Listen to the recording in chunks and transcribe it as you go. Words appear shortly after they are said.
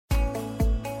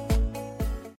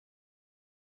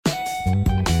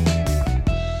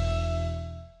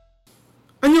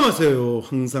안녕하세요.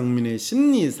 황상민의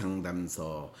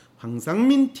심리상담소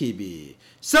황상민TV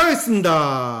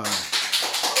시작하겠습니다.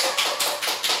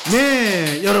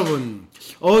 네, 여러분,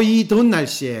 이 더운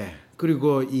날씨에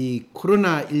그리고 이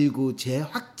코로나19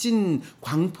 재확진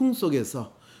광풍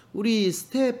속에서 우리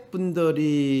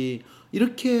스태프분들이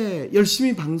이렇게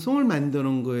열심히 방송을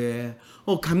만드는 거에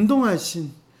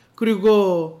감동하신,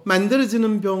 그리고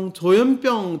만들어지는 병,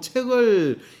 조현병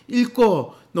책을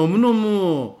읽고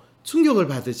너무너무 충격을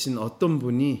받으신 어떤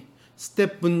분이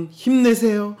스태프분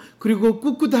힘내세요. 그리고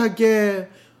꿋꿋하게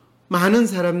많은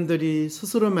사람들이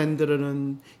스스로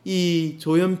만들어낸 이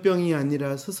조현병이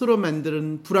아니라 스스로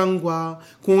만드는 불안과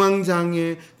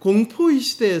공황장애, 공포의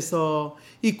시대에서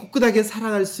이 꿋꿋하게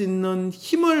살아갈 수 있는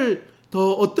힘을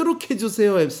더 얻도록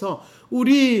해주세요 해서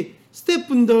우리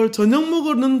스태프분들 저녁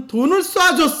먹으는 돈을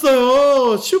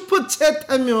쏴줬어요. 슈퍼챗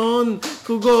하면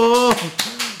그거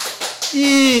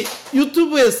이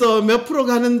유튜브에서 몇 프로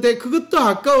가는데 그것도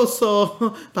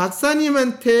아까워서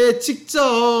박사님한테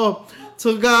직접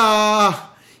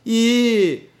제가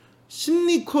이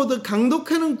심리코드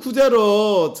강독하는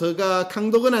구자로 제가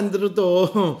강독은 안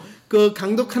들어도 그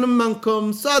강독하는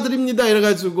만큼 쏴드립니다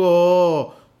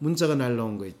이래가지고 문자가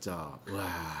날라온 거 있죠. 와,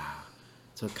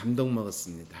 저 감동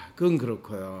먹었습니다. 그건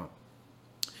그렇고요.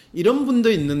 이런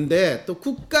분도 있는데 또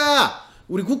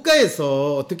우리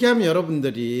국가에서 어떻게 하면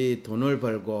여러분들이 돈을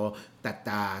벌고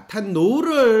따뜻한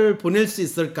노후를 보낼 수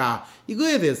있을까,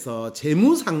 이거에 대해서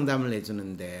재무상담을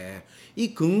해주는데,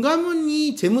 이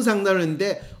금감원이 재무상담을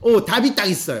했는데 답이 딱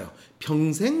있어요.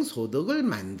 평생소득을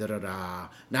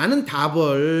만들어라 라는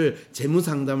답을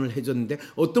재무상담을 해줬는데,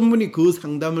 어떤 분이 그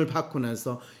상담을 받고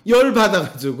나서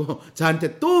열받아가지고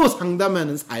저한테 또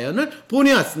상담하는 사연을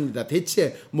보내왔습니다.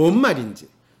 대체 뭔 말인지.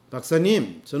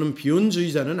 박사님, 저는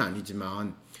비혼주의자는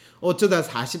아니지만 어쩌다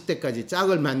 40대까지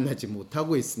짝을 만나지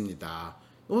못하고 있습니다.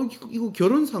 이거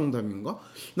결혼 상담인가?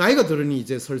 나이가 들으니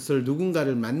이제 슬슬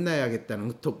누군가를 만나야겠다는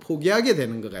것도 포기하게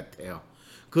되는 것 같아요.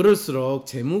 그럴수록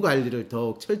재무관리를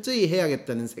더욱 철저히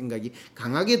해야겠다는 생각이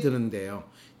강하게 드는데요.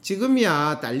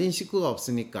 지금이야 딸린 식구가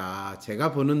없으니까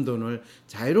제가 버는 돈을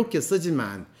자유롭게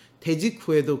쓰지만 퇴직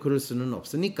후에도 그럴 수는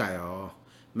없으니까요.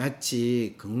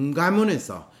 마치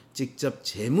금감원에서 직접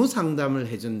재무상담을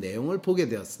해준 내용을 보게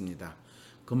되었습니다.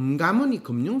 금감원이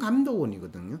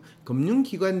금융감독원이거든요.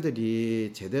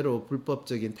 금융기관들이 제대로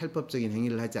불법적인 탈법적인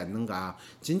행위를 하지 않는가,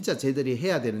 진짜 쟤들이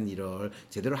해야 되는 일을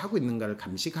제대로 하고 있는가를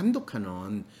감시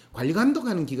감독하는, 관리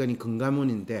감독하는 기관이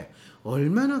금감원인데,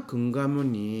 얼마나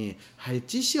금감원이 할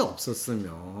짓이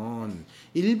없었으면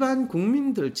일반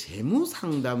국민들 재무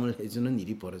상담을 해주는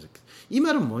일이 벌어졌겠어요. 이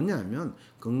말은 뭐냐면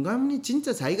금감원이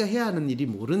진짜 자기가 해야 하는 일이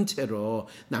모른 채로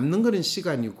남는 거는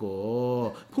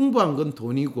시간이고 풍부한 건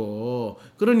돈이고,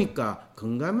 그러니까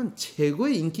금감원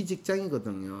최고의 인기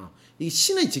직장이거든요. 이게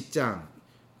신의 직장.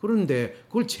 그런데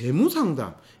그걸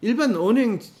재무상담, 일반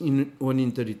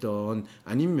은행원인들이든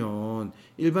아니면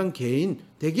일반 개인,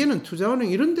 대개는 투자은행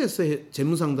이런 데서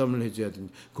재무상담을 해줘야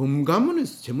되는데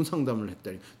금감원에서 재무상담을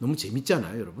했다니 너무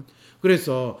재밌잖아요, 여러분.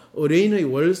 그래서 의뢰인의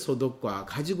월소득과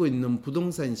가지고 있는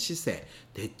부동산 시세,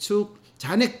 대축,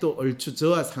 잔액도 얼추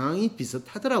저와 상황이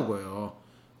비슷하더라고요.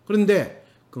 그런데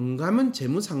금감원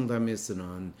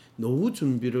재무상담에서는 노후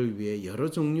준비를 위해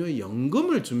여러 종류의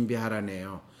연금을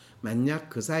준비하라네요. 만약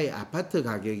그 사이 아파트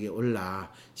가격이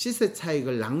올라 시세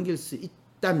차익을 남길 수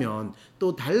있다면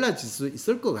또 달라질 수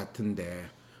있을 것 같은데,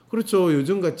 그렇죠.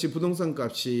 요즘같이 부동산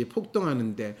값이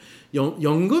폭등하는데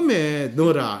연금에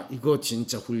넣어라, 이거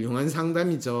진짜 훌륭한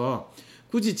상담이죠.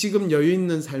 굳이 지금 여유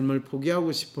있는 삶을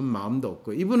포기하고 싶은 마음도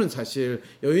없고, 이분은 사실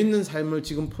여유 있는 삶을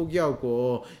지금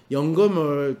포기하고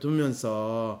연금을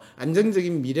두면서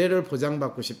안정적인 미래를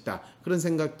보장받고 싶다, 그런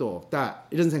생각도 없다,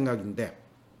 이런 생각인데,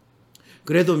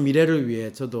 그래도 미래를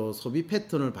위해 저도 소비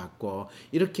패턴을 바꿔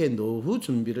이렇게 노후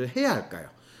준비를 해야 할까요?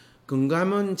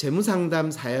 금감원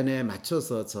재무상담 사연에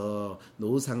맞춰서 저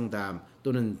노후상담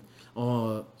또는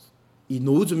이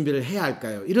노후 준비를 해야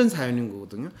할까요? 이런 사연인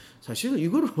거거든요. 사실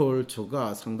이거를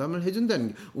제가 상담을 해준다는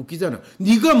게 웃기잖아요.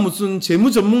 네가 무슨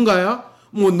재무 전문가야?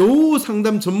 뭐 노후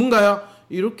상담 전문가야?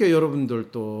 이렇게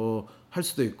여러분들도 할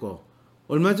수도 있고,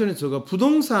 얼마 전에 제가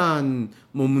부동산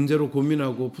문제로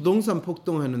고민하고 부동산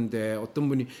폭등하는데 어떤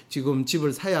분이 지금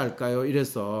집을 사야 할까요?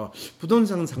 이래서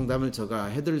부동산 상담을 제가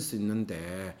해드릴 수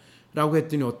있는데 라고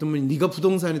했더니 어떤 분이 네가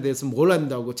부동산에 대해서 뭘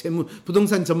안다고,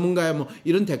 부동산 전문가야, 뭐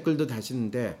이런 댓글도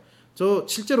다시는데, 저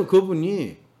실제로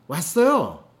그분이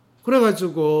왔어요.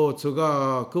 그래가지고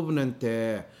제가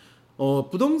그분한테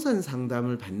부동산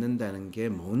상담을 받는다는 게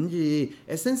뭔지,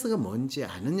 에센스가 뭔지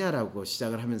아느냐라고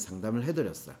시작을 하면 상담을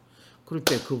해드렸어요. 그럴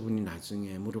때 그분이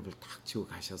나중에 무릎을 탁 치고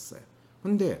가셨어요.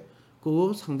 근데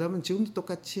그 상담은 지금도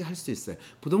똑같이 할 수 있어요.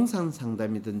 부동산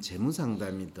상담이든 재무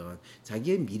상담이든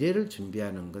자기의 미래를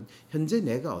준비하는 건 현재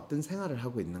내가 어떤 생활을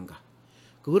하고 있는가,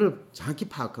 그거를 정확히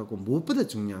파악하고, 무엇보다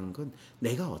중요한 건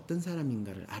내가 어떤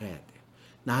사람인가를 알아야 돼요.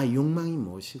 나의 욕망이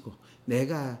무엇이고,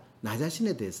 내가 나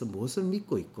자신에 대해서 무엇을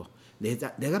믿고 있고,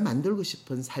 내가 만들고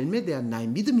싶은 삶에 대한 나의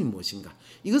믿음이 무엇인가,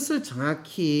 이것을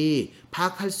정확히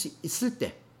파악할 수 있을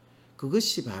때,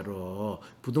 그것이 바로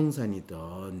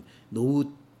부동산이든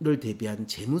노후를 대비한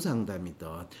재무상담이든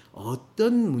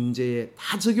어떤 문제에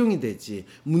다 적용이 되지,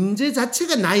 문제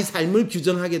자체가 나의 삶을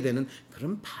규정하게 되는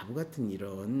그런 바보 같은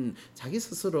일은 자기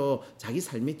스스로 자기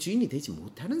삶의 주인이 되지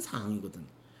못하는 상황이거든.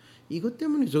 이것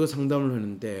때문에 제가 상담을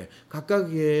하는데,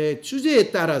 각각의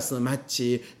주제에 따라서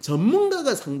마치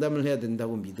전문가가 상담을 해야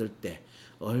된다고 믿을 때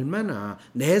얼마나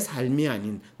내 삶이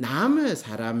아닌 남의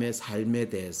사람의 삶에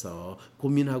대해서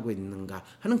고민하고 있는가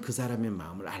하는 그 사람의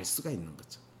마음을 알 수가 있는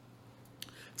거죠.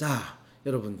 자,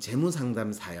 여러분,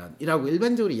 재무상담 사연이라고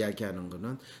일반적으로 이야기하는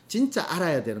거는 진짜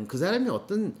알아야 되는 그 사람이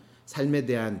어떤 삶에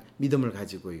대한 믿음을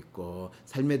가지고 있고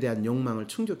삶에 대한 욕망을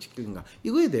충족시키는가,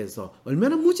 이거에 대해서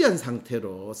얼마나 무지한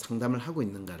상태로 상담을 하고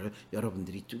있는가를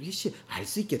여러분들이 뚜렷이 알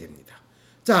수 있게 됩니다.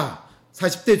 자,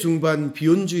 40대 중반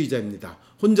비혼주의자입니다.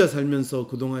 혼자 살면서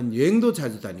그동안 여행도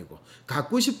자주 다니고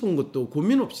갖고 싶은 것도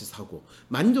고민 없이 사고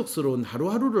만족스러운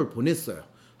하루하루를 보냈어요.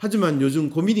 하지만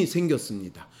요즘 고민이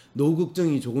생겼습니다. 노후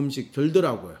걱정이 조금씩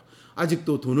들더라고요.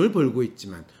 아직도 돈을 벌고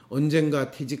있지만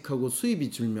언젠가 퇴직하고 수입이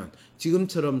줄면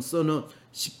지금처럼 써는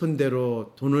싶은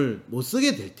대로 돈을 못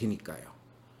쓰게 될 테니까요.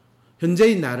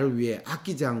 현재의 나를 위해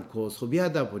아끼지 않고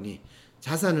소비하다 보니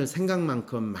자산을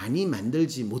생각만큼 많이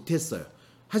만들지 못했어요.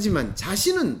 하지만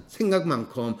자신은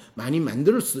생각만큼 많이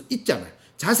만들 수 있잖아요.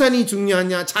 자산이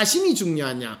중요하냐, 자신이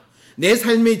중요하냐, 내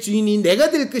삶의 주인이 내가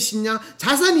될 것이냐,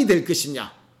 자산이 될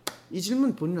것이냐, 이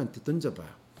질문 본인한테 던져봐요.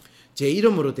 제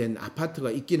이름으로 된 아파트가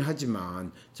있긴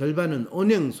하지만 절반은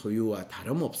은행 소유와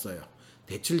다름없어요.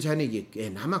 대출 잔액이 꽤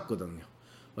남았거든요.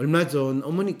 얼마 전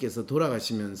어머니께서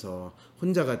돌아가시면서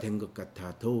혼자가 된 것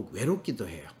같아 더욱 외롭기도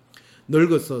해요.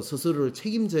 늙어서 스스로를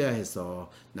책임져야 해서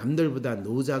남들보다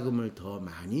노후 자금을 더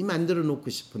많이 만들어 놓고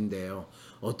싶은데요.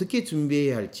 어떻게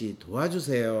준비해야 할지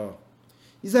도와주세요.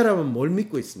 이 사람은 뭘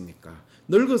믿고 있습니까?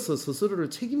 늙어서 스스로를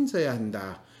책임져야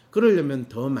한다. 그러려면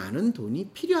더 많은 돈이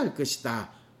필요할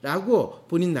것이다 라고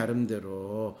본인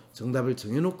나름대로 정답을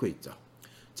정해놓고 있죠.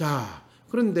 자,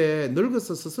 그런데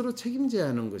늙어서 스스로 책임져야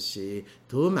하는 것이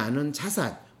더 많은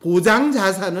자산, 보장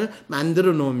자산을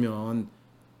만들어 놓으면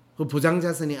그 보장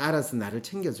자산이 알아서 나를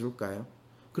챙겨줄까요?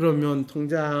 그러면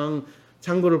통장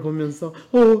잔고를 보면서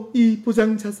이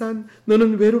보장 자산,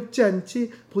 너는 외롭지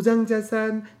않지? 보장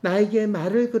자산, 나에게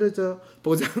말을 걸어줘.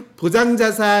 보장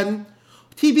자산,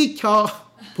 TV 켜.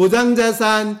 보장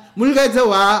자산, 물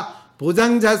가져와.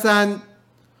 보장 자산,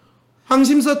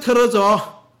 황심소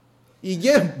털어줘.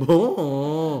 이게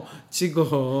뭐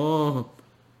지금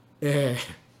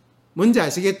뭔지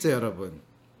아시겠죠, 여러분?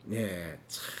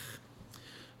 참.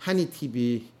 한이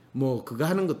TV 뭐 그거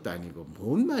하는 것도 아니고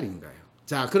뭔 말인가요?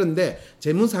 자, 그런데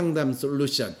재무상담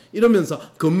솔루션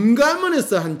이러면서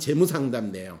금감원에서 한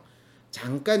재무상담 내용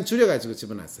잠깐 줄여가지고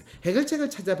집어놨어요. 해결책을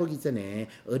찾아보기 전에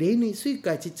의뢰인의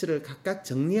수익과 지출을 각각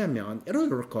정리하면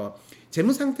이렇고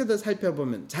재무상태도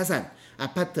살펴보면 자산,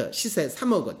 아파트 시세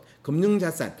 3억 원,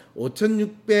 금융자산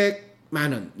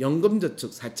 5,600만 원,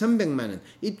 연금저축 4,100만 원,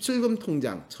 입출금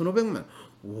통장 1,500만 원.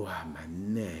 우와,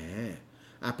 맞네.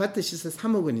 아파트 시세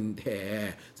 3억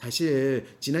원인데 사실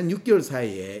지난 6개월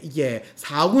사이에 이게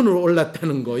 4억 원으로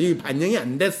올랐다는 거, 이게 반영이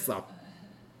안 됐어.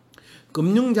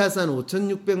 금융자산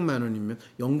 5,600만 원이면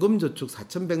연금저축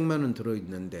 4,100만 원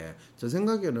들어있는데 저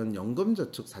생각에는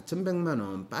연금저축 4,100만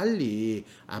원 빨리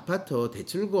아파트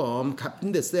대출금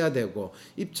갚은 데 써야 되고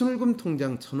입출금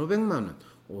통장 1,500만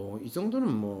원, 이 정도는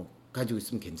뭐 가지고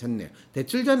있으면 괜찮네요.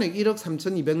 대출 잔액 1억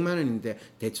 3,200만 원인데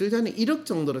대출 잔액 1억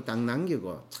정도로 딱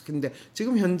남기고, 근데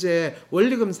지금 현재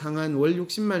원리금 상환 월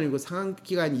 60만 원이고 상환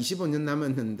기간 25년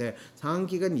남았는데 상환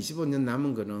기간 25년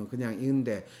남은 거는 그냥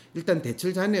이건데, 일단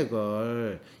대출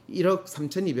잔액을 1억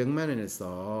 3,200만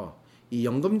원에서 이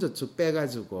연금저축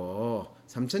빼가지고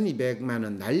 3,200만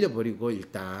원 날려버리고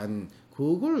일단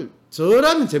그걸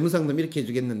저라면 재무상담 이렇게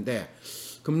해주겠는데,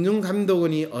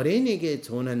 금융감독원이 의뢰인에게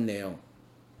조언한 내용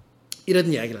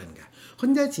이런 이야기를 하는 거야.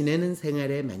 혼자 지내는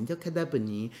생활에 만족하다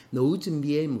보니 노후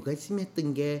준비에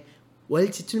무관심했던 게 월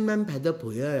지출만 봐도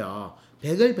보여요.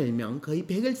 100을 벌면 거의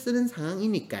 100을 쓰는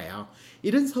상황이니까요.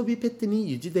 이런 소비 패턴이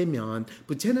유지되면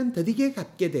부채는 더디게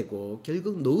갚게 되고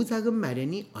결국 노후 자금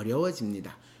마련이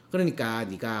어려워집니다. 그러니까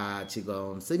네가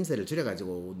지금 쓰임새를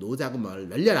줄여가지고 노후 자금을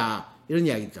늘려라, 이런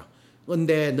이야기죠.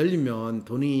 근데 늘리면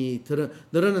돈이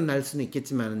늘어날 수는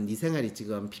있겠지만 네 생활이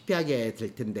지금 피폐하게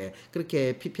될 텐데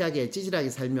그렇게 피폐하게 찌질하게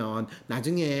살면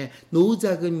나중에 노후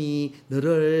자금이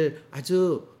너를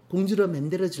아주 공주로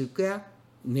만들어 줄 거야?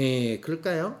 네,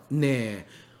 그럴까요? 네.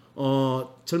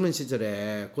 젊은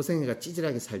시절에 고생해가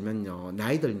찌질하게 살면요,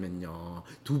 나이 들면요,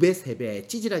 2배, 3배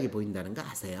찌질하게 보인다는 거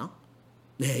아세요?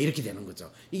 네, 이렇게 되는 거죠.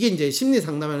 이게 이제 심리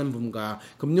상담하는 분과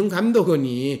금융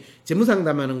감독원이 재무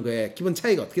상담하는 거에 기본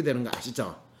차이가 어떻게 되는 거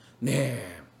아시죠? 네.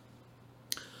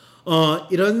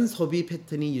 이런 소비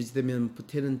패턴이 유지되면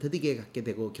부채는 더디게 갖게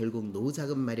되고 결국 노후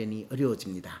자금 마련이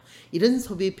어려워집니다. 이런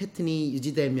소비 패턴이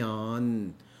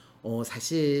유지되면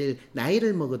사실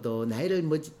나이를 먹어도 나이를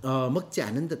먹지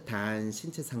않은 듯한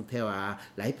신체 상태와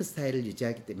라이프 스타일을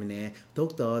유지하기 때문에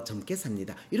더욱더 젊게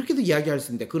삽니다. 이렇게도 이야기할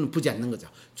수 있는데 그건 보지 않는 거죠.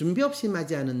 준비 없이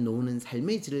맞이하는 노후는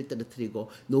삶의 질을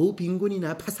떨어뜨리고 노후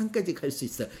빈곤이나 파산까지 갈 수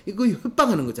있어요. 이거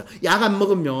협박하는 거죠. 약 안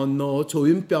먹으면 너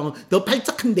조현병 더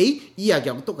발작한데 이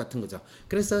이야기하고 똑같은 거죠.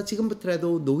 그래서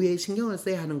지금부터라도 노후에 신경을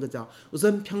써야 하는 거죠.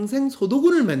 우선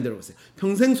평생소득원을 만들어 보세요.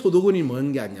 평생소득원이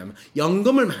뭔 게 아니냐면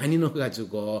연금을 많이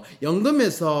넣어가지고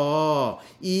연금에서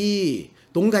이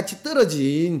돈같이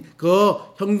떨어진 그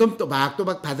현금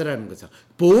또박또박 받으라는 거죠.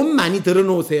 보험 많이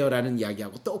들어놓으세요라는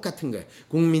이야기하고 똑같은 거예요.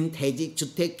 국민, 퇴직,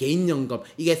 주택, 개인연금,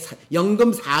 이게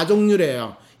연금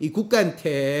 4종류래요. 이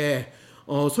국가한테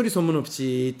소리 소문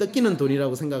없이 뜯기는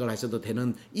돈이라고 생각을 하셔도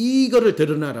되는 이거를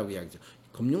들어놔라고 이야기죠.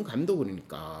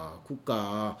 금융감독원이니까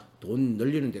국가 돈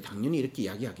늘리는데 당연히 이렇게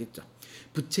이야기하겠죠.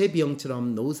 부채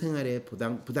비용처럼 노후 생활에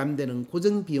부담되는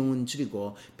고정 비용은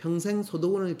줄이고 평생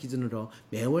소득원을 기준으로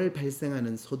매월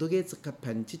발생하는 소득에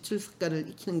적합한 지출 습관을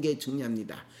익히는 게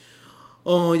중요합니다.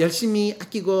 열심히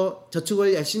아끼고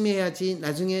저축을 열심히 해야지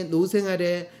나중에 노후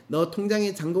생활에 너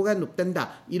통장에 잔고가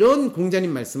높단다. 이런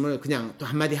공자님 말씀을 그냥 또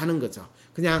한마디 하는 거죠.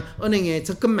 그냥 은행에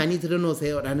적금 많이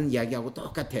들어놓으세요 라는 이야기하고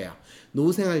똑같아요.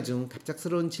 노후 생활 중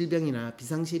갑작스러운 질병이나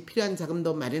비상시 필요한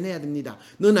자금도 마련해야 됩니다.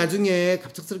 너 나중에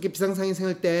갑작스럽게 비상상이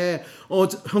생길 때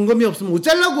현금이 없으면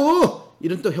어쩌려고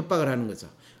이런 또 협박을 하는 거죠.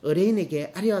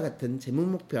 의뢰인에게 아래와 같은 재무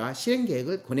목표와 실행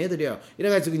계획을 권해드려요.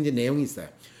 이래가지고 이제 내용이 있어요.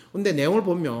 근데 내용을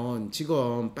보면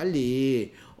지금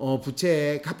빨리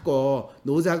부채 갚고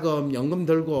노자금 연금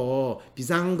들고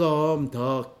비상금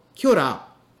더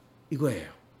키워라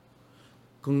이거예요.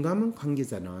 금감원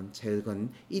관계자는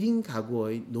최근 1인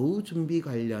가구의 노후 준비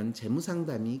관련 재무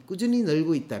상담이 꾸준히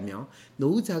늘고 있다며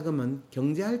노후 자금은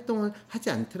경제 활동을 하지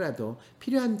않더라도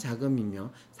필요한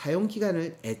자금이며 사용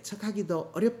기간을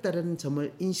예측하기도 어렵다는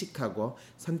점을 인식하고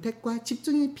선택과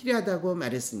집중이 필요하다고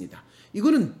말했습니다.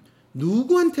 이거는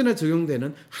누구한테나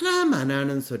적용되는 하나만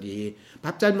하는 소리.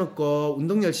 밥 잘 먹고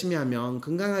운동 열심히 하면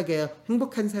건강하게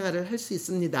행복한 생활을 할 수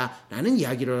있습니다 라는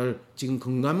이야기를 지금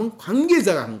금감원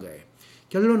관계자가 한 거예요.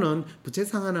 결론은 부채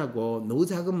상환하고 노후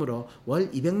자금으로 월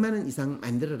 200만 원 이상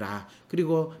만들어라.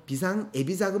 그리고 비상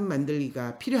예비 자금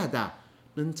만들기가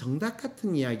필요하다는 정답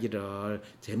같은 이야기를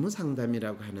재무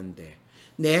상담이라고 하는데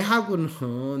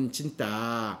내하고는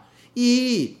진짜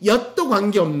이 엿도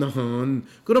관계없는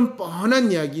그런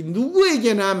뻔한 이야기,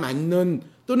 누구에게나 맞는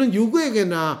또는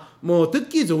누구에게나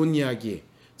듣기 좋은 이야기,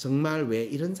 정말 왜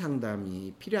이런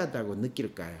상담이 필요하다고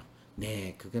느낄까요?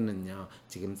 네, 그거는요,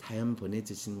 지금 사연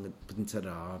보내주신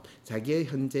분처럼 자기의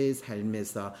현재의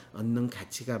삶에서 얻는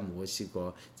가치가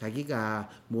무엇이고 자기가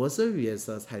무엇을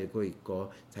위해서 살고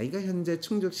있고 자기가 현재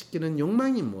충족시키는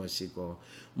욕망이 무엇이고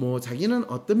자기는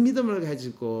어떤 믿음을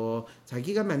가지고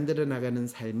자기가 만들어 나가는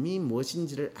삶이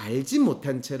무엇인지를 알지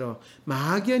못한 채로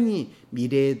막연히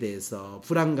미래에 대해서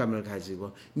불안감을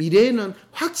가지고 미래에는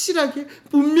확실하게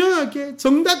분명하게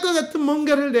정답과 같은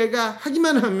뭔가를 내가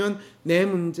하기만 하면 내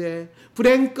문제,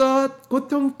 불행 끝,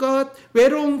 고통 끝,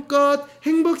 외로움 끝,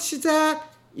 행복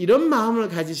시작, 이런 마음을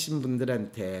가지신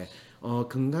분들한테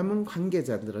금감원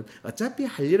관계자들은 어차피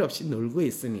할 일 없이 놀고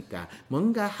있으니까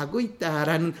뭔가 하고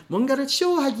있다라는 뭔가를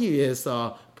쇼하기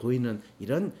위해서 보이는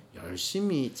이런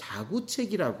열심히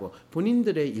자구책이라고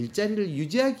본인들의 일자리를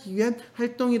유지하기 위한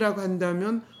활동이라고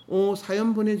한다면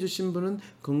사연 보내주신 분은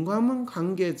금감원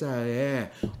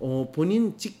관계자의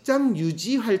본인 직장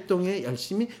유지 활동에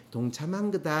열심히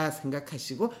동참한 거다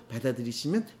생각하시고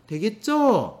받아들이시면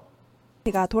되겠죠?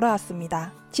 가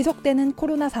돌아왔습니다. 지속되는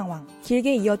코로나 상황,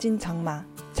 길게 이어진 장마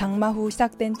후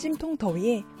시작된 찜통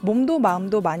더위에 몸도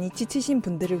마음도 많이 지치신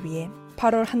분들을 위해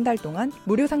 8월 한 달 동안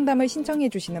무료 상담을 신청해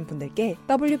주시는 분들께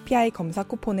WPI 검사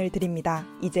쿠폰을 드립니다.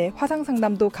 이제 화상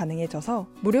상담도 가능해져서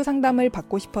무료 상담을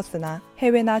받고 싶었으나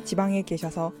해외나 지방에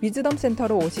계셔서 위즈덤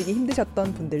센터로 오시기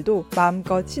힘드셨던 분들도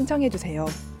마음껏 신청해 주세요.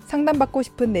 상담받고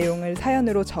싶은 내용을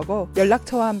사연으로 적어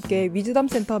연락처와 함께 위즈덤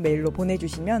센터 메일로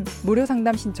보내주시면 무료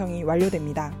상담 신청이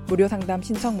완료됩니다. 무료 상담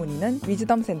신청 문의는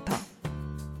위즈덤 센터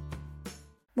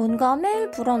뭔가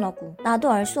매일 불안하고 나도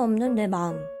알 수 없는 내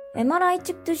마음. MRI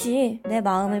찍듯이 내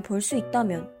마음을 볼 수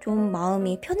있다면 좀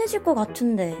마음이 편해질 것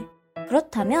같은데.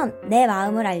 그렇다면 내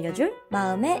마음을 알려줄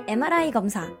마음의 MRI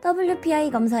검사,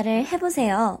 WPI 검사를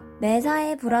해보세요.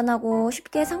 매사에 불안하고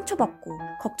쉽게 상처받고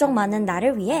걱정 많은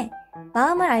나를 위해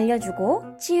마음을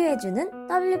알려주고 치유해주는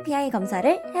WPI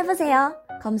검사를 해보세요.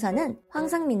 검사는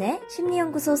황상민의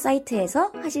심리연구소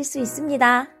사이트에서 하실 수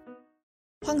있습니다.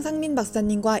 황상민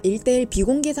박사님과 1대1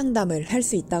 비공개 상담을 할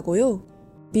수 있다고요?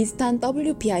 비슷한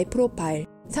WPI 프로파일,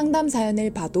 상담 사연을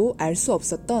봐도 알 수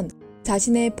없었던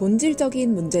자신의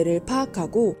본질적인 문제를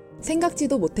파악하고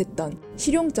생각지도 못했던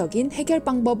실용적인 해결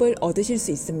방법을 얻으실 수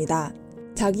있습니다.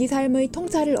 자기 삶의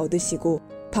통찰을 얻으시고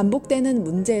반복되는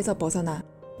문제에서 벗어나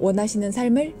원하시는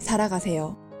삶을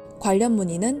살아가세요. 관련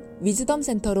문의는 위즈덤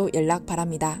센터로 연락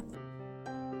바랍니다.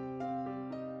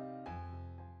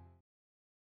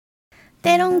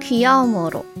 때론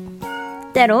귀여움으로,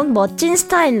 때론 멋진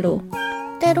스타일로,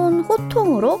 때론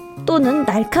호통으로, 또는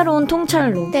날카로운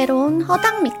통찰로, 때론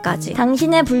허당미까지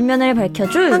당신의 불면을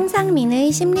밝혀줄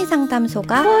황상민의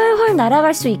심리상담소가 훨훨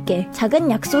날아갈 수 있게 작은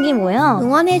약속이 모여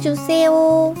응원해주세요.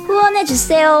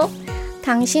 후원해주세요.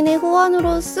 당신의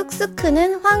후원으로 쑥쑥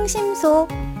크는 황심소.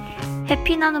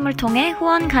 해피 나눔을 통해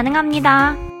후원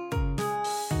가능합니다.